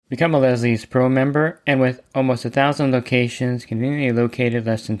Become a Leslie's Pro member, and with almost 1,000 locations conveniently located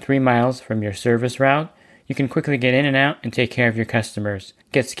less than 3 miles from your service route, you can quickly get in and out and take care of your customers.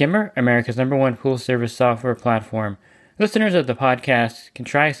 Get Skimmer, America's #1 pool service software platform. Listeners of the podcast can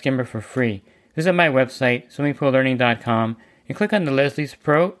try Skimmer for free. Visit my website, swimmingpoollearning.com, and click on the Leslie's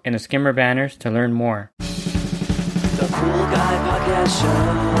Pro and the Skimmer banners to learn more. The Pool Guy Podcast Show.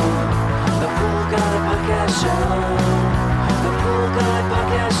 The Pool Guy Podcast Show. The Pool Guy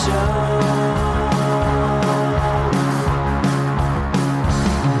Podcast Show.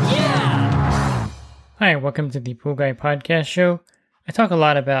 Yeah! Hi, welcome to the Pool Guy Podcast Show. I talk a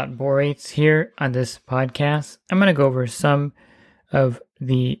lot about borates here on this podcast. I'm going to go over some of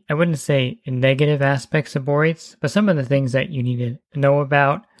the, I wouldn't say negative aspects of borates, but some of the things that you need to know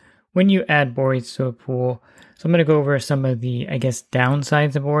about when you add borates to a pool. So I'm going to go over some of the,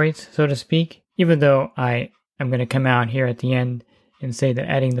 downsides of borates, so to speak, even though I'm going to come out here at the end and say that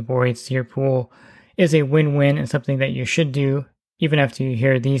adding the borates to your pool is a win-win and something that you should do even after you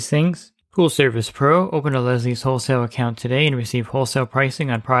hear these things. Pool Service Pro. Open a Leslie's wholesale account today and receive wholesale pricing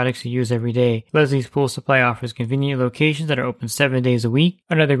on products you use every day. Leslie's Pool Supply offers convenient locations that are open 7 days a week.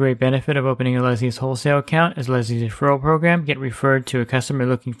 Another great benefit of opening a Leslie's wholesale account is Leslie's referral program. Get referred to a customer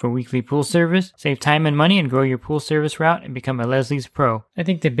looking for weekly pool service. Save time and money and grow your pool service route and become a Leslie's Pro. I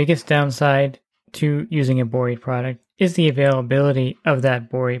think the biggest downside to using a borate product is the availability of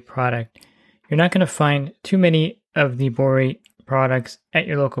that borate product. You're not going to find too many of the borate products at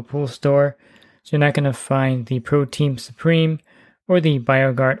your local pool store. So you're not going to find the Pro Team Supreme or the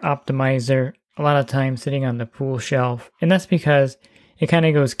BioGuard Optimizer a lot of times sitting on the pool shelf. And that's because it kind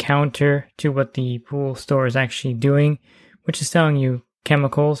of goes counter to what the pool store is actually doing, which is selling you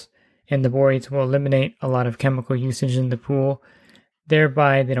chemicals, and the borates will eliminate a lot of chemical usage in the pool.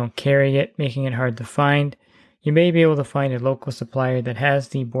 Thereby, they don't carry it, making it hard to find. You may be able to find a local supplier that has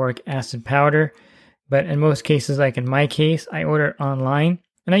the boric acid powder, but in most cases, like in my case, I order online,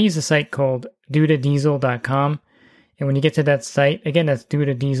 and I use a site called dudadiesel.com. And when you get to that site, again, that's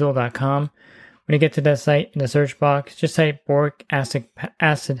dudadiesel.com. When you get to that site in the search box, just type boric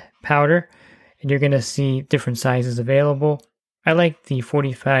acid powder, and you're going to see different sizes available. I like the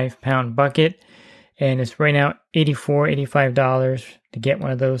 45-pound bucket, and it's right now $85 to get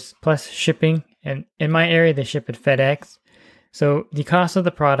one of those, plus shipping. And in my area, they ship at FedEx. So the cost of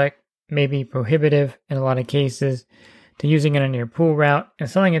the product may be prohibitive in a lot of cases to using it on your pool route and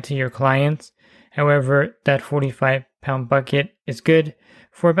selling it to your clients. However, that 45-pound bucket is good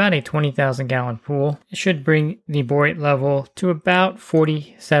for about a 20,000 gallon pool. It should bring the borate level to about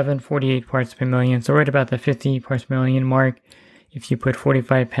 47, 48 parts per million. So right about the 50 parts per million mark if you put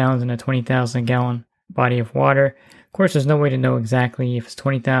 45 pounds in a 20,000 gallon body of water. Of course, there's no way to know exactly if it's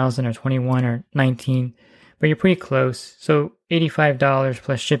 20,000 or 21 or 19, but you're pretty close. So $85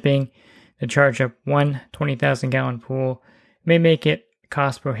 plus shipping to charge up one 20,000 gallon pool may make it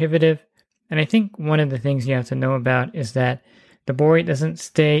cost prohibitive. And I think one of the things you have to know about is that the borate doesn't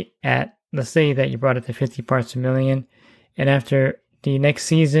stay at, let's say that you brought it to 50 parts per million, and after the next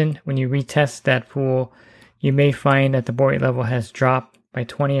season, when you retest that pool, you may find that the borate level has dropped by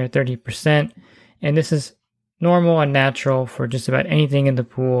 20 or 30%. And this is normal and natural for just about anything in the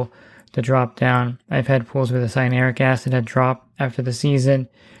pool to drop down. I've had pools where the cyanuric acid had dropped after the season.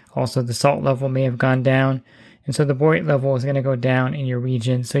 Also, the salt level may have gone down. And so the borate level is going to go down in your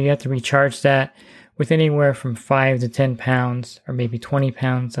region. So you have to recharge that with anywhere from 5 to 10 pounds or maybe 20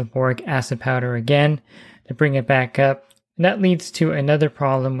 pounds of boric acid powder again to bring it back up. And that leads to another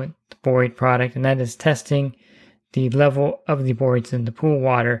problem with the borate product, and that is testing the level of the borates in the pool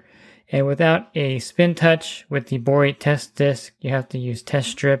water. And without a spin touch with the borate test disc, you have to use test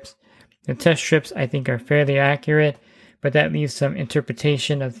strips. The test strips, I think, are fairly accurate, but that leaves some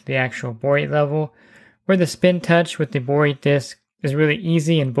interpretation of the actual borate level. Where the spin touch with the borate disc is really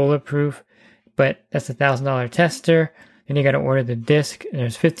easy and bulletproof, but that's a $1,000 tester. Then you got to order the disc, and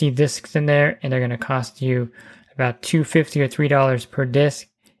there's 50 discs in there, and they're going to cost you about $2.50 or $3 per disc.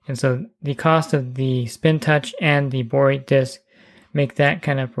 And so the cost of the spin touch and the borate disc make that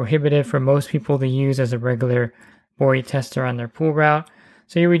kind of prohibitive for most people to use as a regular borate tester on their pool route.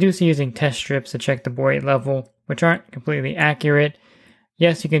 So you reduce using test strips to check the borate level, which aren't completely accurate.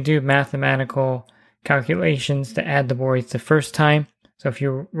 Yes, you can do mathematical calculations to add the borates the first time. So if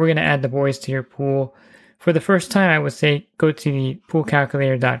we're going to add the borates to your pool, for the first time, I would say go to the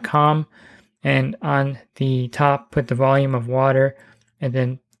poolcalculator.com, and on the top, put the volume of water, and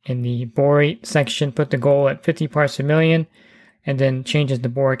then in the borate section, put the goal at 50 parts per million, and then changes the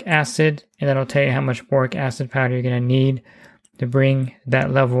boric acid, and that'll tell you how much boric acid powder you're going to need to bring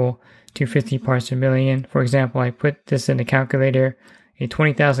that level to 50 parts per million. For example, I put this in the calculator, a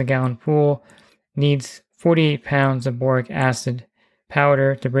 20,000 gallon pool needs 48 pounds of boric acid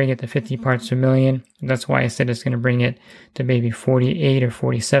powder to bring it to 50 parts per million. That's why I said it's going to bring it to maybe 48 or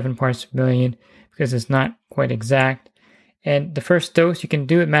 47 parts per million, because it's not quite exact. And the first dose, you can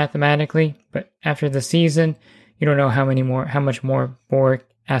do it mathematically, but after the season, you don't know how much more boric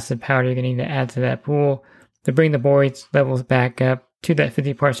acid powder you're going to need to add to that pool to bring the borates levels back up to that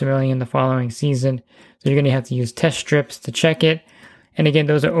 50 parts per million the following season. So you're going to have to use test strips to check it. And again,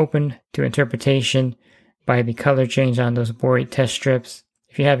 those are open to interpretation by the color change on those borate test strips.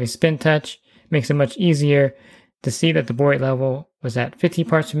 If you have a spin touch, it makes it much easier to see that the borate level was at 50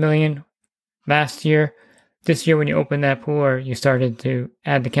 parts per million last year. This year, when you open that pool or you started to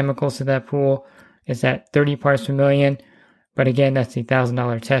add the chemicals to that pool, it's at 30 parts per million. But again, that's the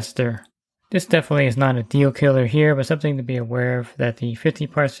 $1,000 tester. This definitely is not a deal killer here, but something to be aware of, that the 50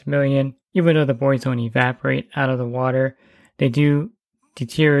 parts per million, even though the borates don't evaporate out of the water, they do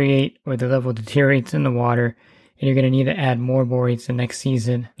deteriorate, or the level deteriorates in the water, and you're going to need to add more borates the next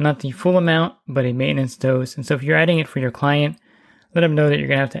season. Not the full amount, but a maintenance dose. And so if you're adding it for your client, let them know that you're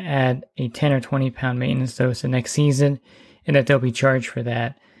going to have to add a 10 or 20 pound maintenance dose the next season, and that they'll be charged for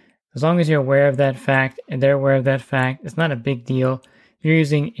that. As long as you're aware of that fact and they're aware of that fact, it's not a big deal. If you're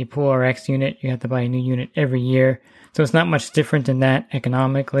using a Pool RX unit, you have to buy a new unit every year. So it's not much different than that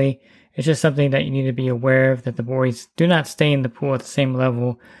economically. It's just something that you need to be aware of, that the borates do not stay in the pool at the same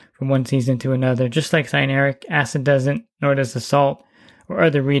level from one season to another. Just like cyanuric acid doesn't, nor does the salt or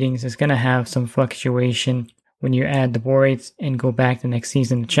other readings. It's going to have some fluctuation when you add the borates and go back the next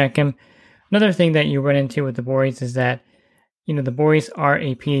season to check them. Another thing that you run into with the borates is that, the borates are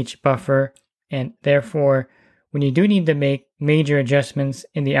a pH buffer, and therefore, when you do need to make major adjustments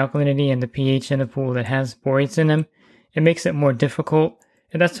in the alkalinity and the pH in a pool that has borates in them, it makes it more difficult.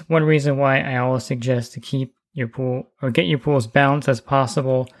 And that's one reason why I always suggest to keep your pool, or get your pool as balanced as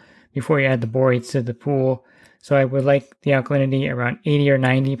possible before you add the borates to the pool. So I would like the alkalinity around 80 or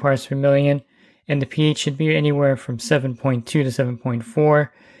 90 parts per million, and the pH should be anywhere from 7.2 to 7.4.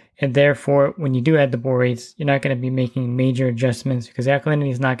 And therefore, when you do add the borates, you're not going to be making major adjustments, because the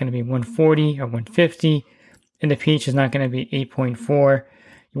alkalinity is not going to be 140 or 150, and the pH is not going to be 8.4.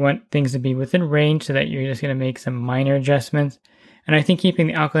 You want things to be within range so that you're just going to make some minor adjustments. And I think keeping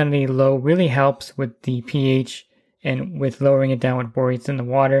the alkalinity low really helps with the pH and with lowering it down with borates in the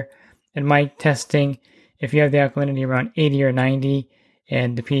water. In my testing, if you have the alkalinity around 80 or 90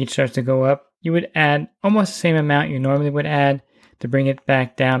 and the pH starts to go up, you would add almost the same amount you normally would add to bring it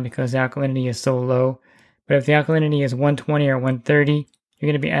back down, because the alkalinity is so low. But if the alkalinity is 120 or 130,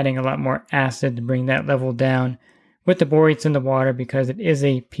 you're going to be adding a lot more acid to bring that level down with the borates in the water, because it is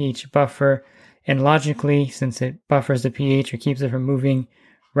a pH buffer. And logically, since it buffers the pH or keeps it from moving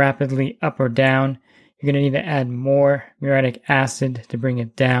rapidly up or down, you're going to need to add more muriatic acid to bring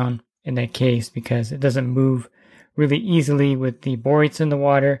it down in that case, because it doesn't move really easily with the borates in the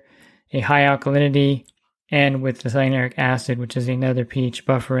water, a high alkalinity, and with the cyanuric acid, which is another pH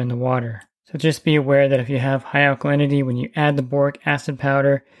buffer in the water. So just be aware that if you have high alkalinity, when you add the boric acid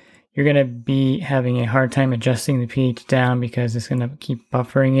powder, you're going to be having a hard time adjusting the pH down, because it's going to keep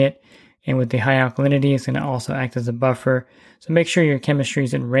buffering it. And with the high alkalinity, it's going to also act as a buffer. So make sure your chemistry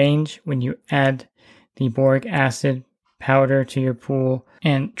is in range when you add the boric acid powder to your pool,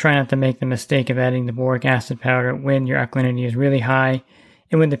 and try not to make the mistake of adding the boric acid powder when your alkalinity is really high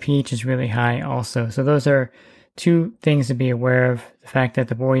and when the pH is really high also. So those are two things to be aware of: the fact that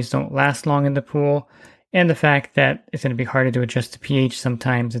the borates don't last long in the pool, and the fact that it's going to be harder to adjust the pH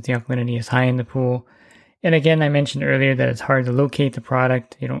sometimes if the alkalinity is high in the pool. And again, I mentioned earlier that it's hard to locate the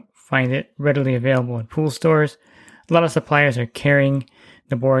product. You don't find it readily available in pool stores. A lot of suppliers are carrying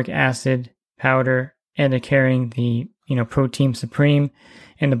the boric acid powder, and they're carrying the Protein Supreme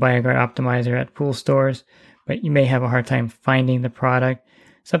and the BioGuard Optimizer at pool stores, but you may have a hard time finding the product.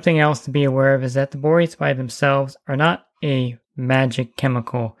 Something else to be aware of is that the borates by themselves are not a magic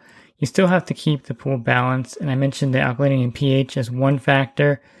chemical. You still have to keep the pool balanced, and I mentioned the alkalinity and pH as one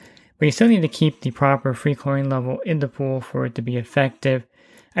factor, but you still need to keep the proper free chlorine level in the pool for it to be effective.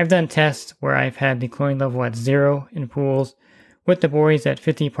 I've done tests where I've had the chlorine level at 0 in pools with the borates at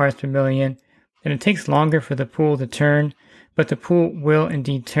 50 parts per million, and it takes longer for the pool to turn, but the pool will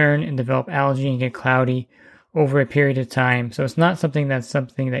indeed turn and develop algae and get cloudy over a period of time. So it's not something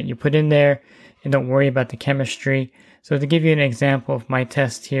that you put in there and don't worry about the chemistry. So to give you an example of my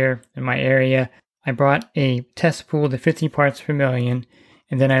test here in my area, I brought a test pool to 50 parts per million,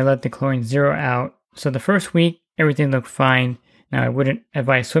 and then I let the chlorine 0 out. So the first week, everything looked fine. Now I wouldn't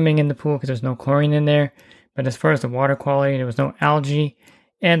advise swimming in the pool because there's no chlorine in there, but as far as the water quality, there was no algae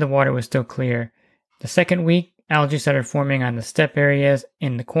and the water was still clear. The second week, algae started forming on the step areas,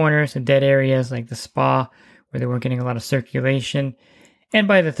 in the corners, the dead areas like the spa, where they weren't getting a lot of circulation. And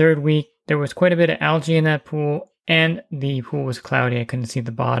by the third week, there was quite a bit of algae in that pool, and the pool was cloudy. I couldn't see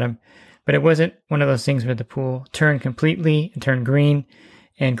the bottom. But it wasn't one of those things where the pool turned completely and turned green.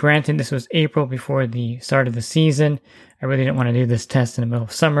 And granted, this was April before the start of the season. I really didn't want to do this test in the middle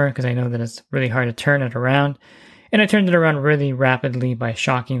of summer because I know that it's really hard to turn it around. And I turned it around really rapidly by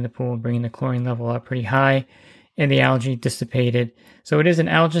shocking the pool and bringing the chlorine level up pretty high, and the algae dissipated. So it is an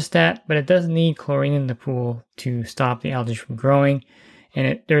algistat, but it does need chlorine in the pool to stop the algae from growing.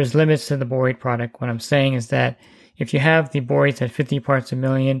 And there's limits to the borate product. What I'm saying is that if you have the borates at 50 parts per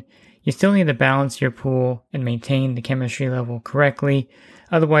million, you still need to balance your pool and maintain the chemistry level correctly.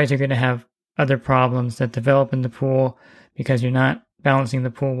 Otherwise, you're going to have other problems that develop in the pool because you're not balancing the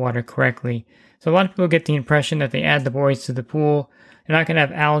pool water correctly. So a lot of people get the impression that they add the borates to the pool, they're not going to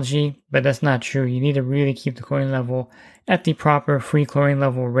have algae, but that's not true. You need to really keep the chlorine level at the proper free chlorine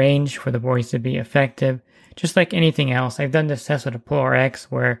level range for the borates to be effective. Just like anything else, I've done this test with a PolarX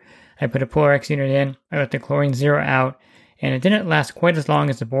where I put a PolarX unit in, I let the chlorine zero out, and it didn't last quite as long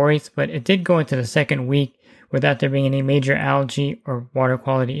as the borates, but it did go into the second week without there being any major algae or water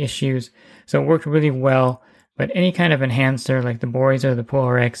quality issues. So it worked really well. But any kind of enhancer like the borates or the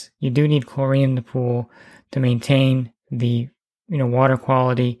PolarX, you do need chlorine in the pool to maintain the water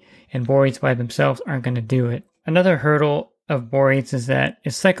quality, and borates by themselves aren't going to do it. Another hurdle of borates is that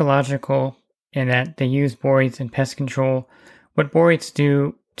it's psychological in that they use borates in pest control. What borates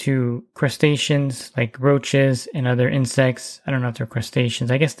do to crustaceans like roaches and other insects, I don't know if they're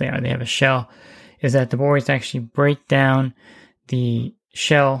crustaceans, I guess they are, they have a shell, is that the borates actually break down the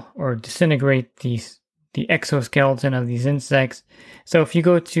shell or disintegrate the exoskeleton of these insects. So if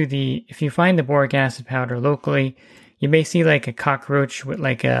you find the boric acid powder locally, you may see like a cockroach with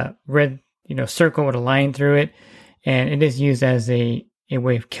like a red, circle with a line through it. And it is used as a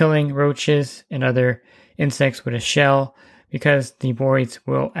way of killing roaches and other insects with a shell because the borates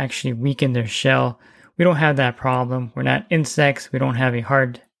will actually weaken their shell. We don't have that problem. We're not insects. We don't have a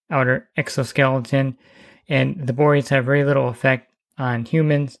hard outer exoskeleton. And the borates have very little effect on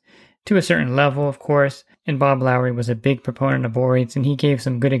humans to a certain level, of course. And Bob Lowry was a big proponent of borates, and he gave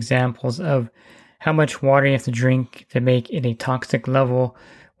some good examples of how much water you have to drink to make it a toxic level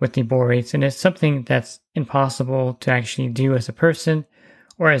with the borates. And it's something that's impossible to actually do as a person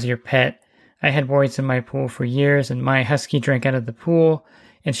or as your pet. I had borates in my pool for years, and my husky drank out of the pool,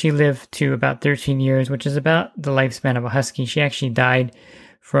 and she lived to about 13 years, which is about the lifespan of a husky. She actually died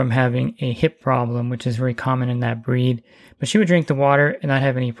from having a hip problem, which is very common in that breed. But she would drink the water and not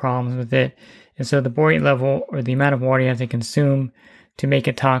have any problems with it. And so the borate level, or the amount of water you have to consume to make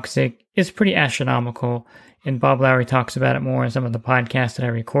it toxic, is pretty astronomical. And Bob Lowry talks about it more in some of the podcasts that I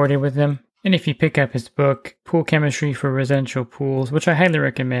recorded with him. And if you pick up his book, Pool Chemistry for Residential Pools, which I highly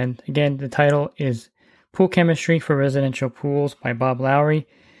recommend. Again, the title is Pool Chemistry for Residential Pools by Bob Lowry.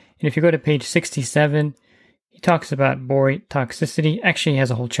 And if you go to page 67, he talks about borate toxicity. Actually, he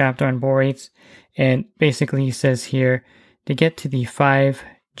has a whole chapter on borates. And basically he says here, to get to the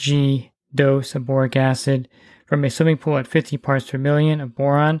 5G dose of boric acid from a swimming pool at 50 parts per million of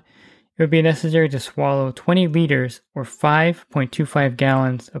boron, it would be necessary to swallow 20 liters or 5.25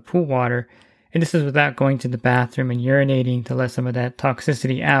 gallons of pool water, and this is without going to the bathroom and urinating to let some of that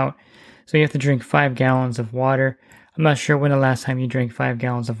toxicity out. So you have to drink 5 gallons of water. I'm not sure when the last time you drank 5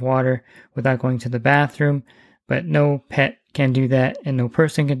 gallons of water without going to the bathroom, but no pet can do that and no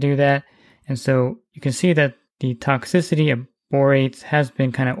person can do that. And so you can see that the toxicity of borates has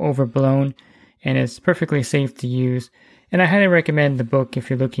been kind of overblown, and it's perfectly safe to use. And I highly recommend the book if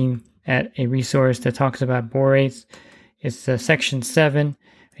you're looking at a resource that talks about borates. It's section 7, and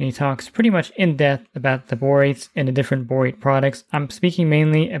he talks pretty much in depth about the borates and the different borate products. I'm speaking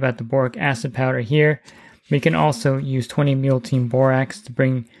mainly about the boric acid powder here. We can also use 20-multein borax to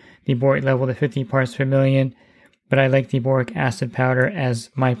bring the borate level to 50 parts per million, but I like the boric acid powder as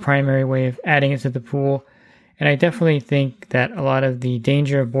my primary way of adding it to the pool. And I definitely think that a lot of the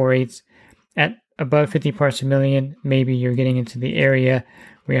danger of borates at above 50 parts per million, maybe you're getting into the area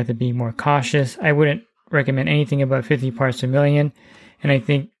where you have to be more cautious. I wouldn't recommend anything above 50 parts per million. And I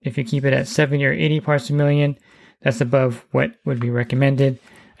think if you keep it at 70 or 80 parts per million, that's above what would be recommended.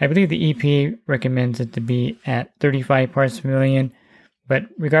 I believe the EPA recommends it to be at 35 parts per million. But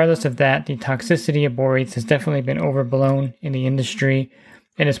regardless of that, the toxicity of borates has definitely been overblown in the industry,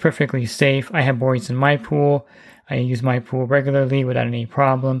 and it's perfectly safe. I have borates in my pool. I use my pool regularly without any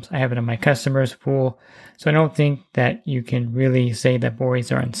problems. I have it in my customer's pool. So I don't think that you can really say that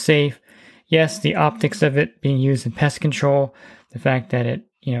borates are unsafe. Yes, the optics of it being used in pest control, the fact that it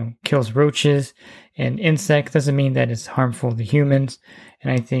kills roaches and insects doesn't mean that it's harmful to humans.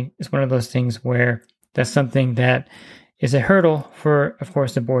 And I think it's one of those things where that's something that is a hurdle for, of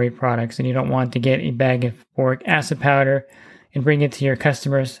course, the borate products. And you don't want to get a bag of boric acid powder and bring it to your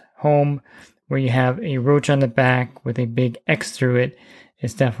customer's home where you have a roach on the back with a big X through it.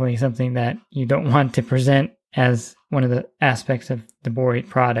 It's definitely something that you don't want to present as one of the aspects of the borate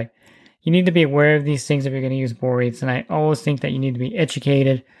product. You need to be aware of these things if you're going to use borates. And I always think that you need to be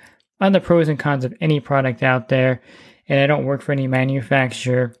educated on the pros and cons of any product out there. And I don't work for any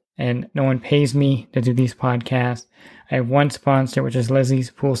manufacturer, and no one pays me to do these podcasts. I have one sponsor, which is Leslie's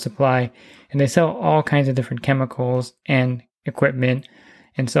Pool Supply, and they sell all kinds of different chemicals and equipment.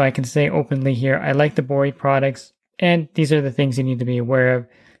 And so I can say openly here, I like the borate products, and these are the things you need to be aware of.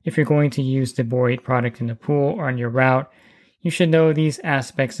 If you're going to use the borate product in the pool or on your route, you should know these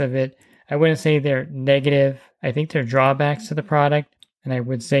aspects of it. I wouldn't say they're negative. I think they're drawbacks to the product. And I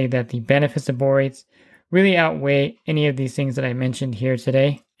would say that the benefits of borates really outweigh any of these things that I mentioned here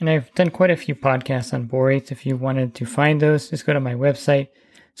today. And I've done quite a few podcasts on borates. If you wanted to find those, just go to my website,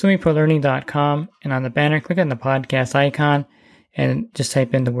 swimmingpoollearning.com, and on the banner, click on the podcast icon and just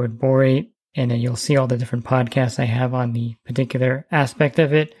type in the word borate, and then you'll see all the different podcasts I have on the particular aspect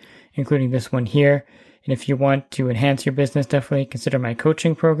of it, including this one here. And if you want to enhance your business, definitely consider my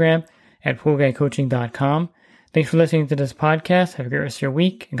coaching program at poolguycoaching.com. Thanks for listening to this podcast. Have a great rest of your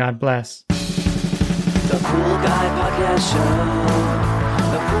week, and God bless. The Pool Guy Podcast Show.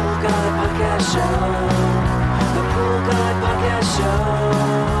 The Pool Guy Podcast Show. The Pool Guy Podcast Show.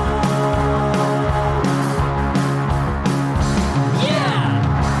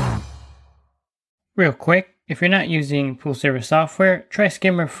 Yeah! Real quick, if you're not using pool service software, try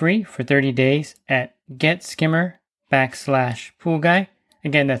Skimmer free for 30 days at getskimmer.com/poolguy.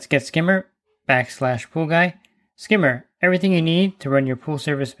 Again, that's getskimmer.com/poolguy. Skimmer, everything you need to run your pool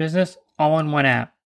service business all in one app.